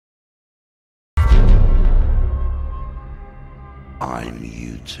I'm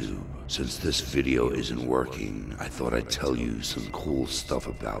YouTube. Since this video isn't working, I thought I'd tell you some cool stuff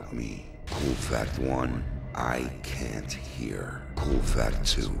about me. Cool fact 1, I can't hear. Cool fact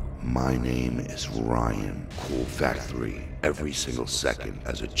 2, my name is Ryan. Cool fact 3, every single second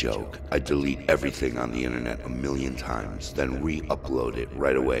as a joke, I delete everything on the internet 1,000,000 times, then re-upload it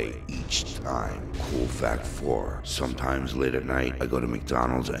right away each time. Cool fact 4, sometimes late at night I go to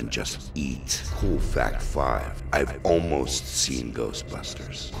McDonald's and just eat. Cool fact 5, I've almost seen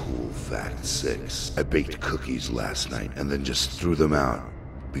Ghostbusters. Cool fact 6, I baked cookies last night and then just threw them out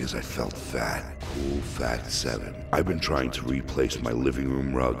because I felt fat. Cool fact 7, I've been trying to replace my living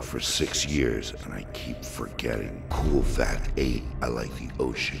room rug for 6 years and I keep forgetting. Cool fact 8, I like the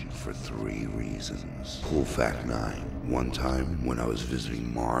ocean for 3 reasons. Cool fact 9, one time when I was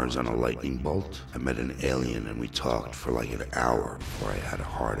visiting Mars on a lightning bolt, I met an alien and we talked for like an hour before I had a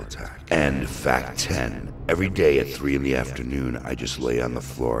heart attack. And fact 10, every day at 3 in the afternoon I just lay on the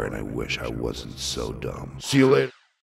floor and I wish I wasn't so dumb. See you later.